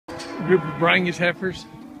Group of Brangus heifers.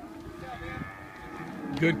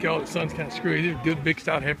 Good cow. The sun's kind of screwy. These are good big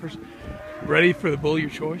stout heifers. Ready for the bull of your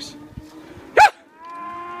choice.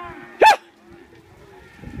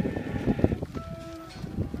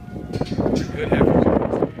 Good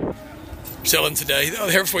heifers. Selling today. Oh,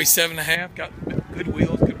 the heifers weigh 7.5. Got good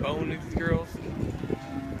wheels, good bone. These girls.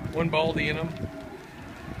 One baldy in them.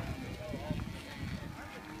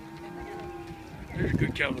 There's a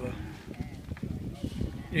good cow though.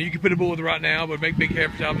 You know, you can put a bull with it right now, but make big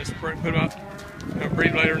heifers out in the spring. Put them out,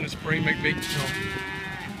 breed later in the spring. Make big,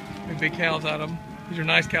 make big cows out of them. These are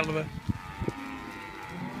nice cattle.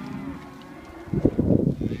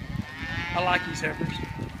 I like these heifers.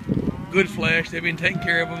 Good flesh. They've been taking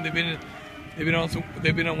care of them.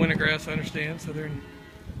 They've been on winter grass. I understand. So they're in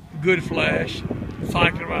good flesh.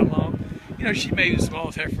 Cycling right along. You know, she may be the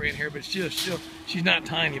smallest heifer in here, but she's not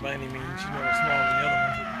tiny by any means. She's not as small as the other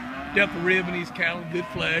ones. Depth of rib in these cattle, good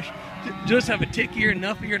flesh. Just have a tick ear,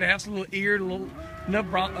 enough ear to have some little ear, enough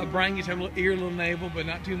Brangus have a little ear, a little navel, but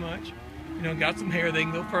not too much. You know, got some hair. They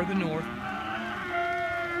can go further north.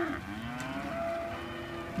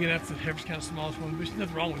 You know, that's the heifer's kind of smallest one, but there's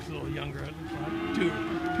nothing wrong with it. A little younger. It looks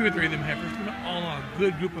like two or three of them heifers. But all on a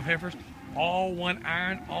good group of heifers. All one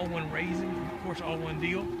iron, all one raising, of course, all one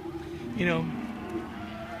deal. You know,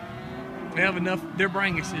 they have enough. They're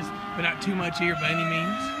Branguses, but not too much here by any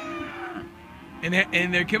means.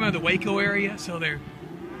 And they're coming out of the Waco area, so they've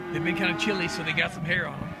been kind of chilly, so they got some hair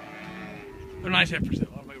on them. They're nice heifers,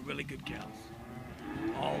 though. They're really good cows.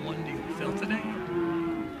 All one deal. Sell today.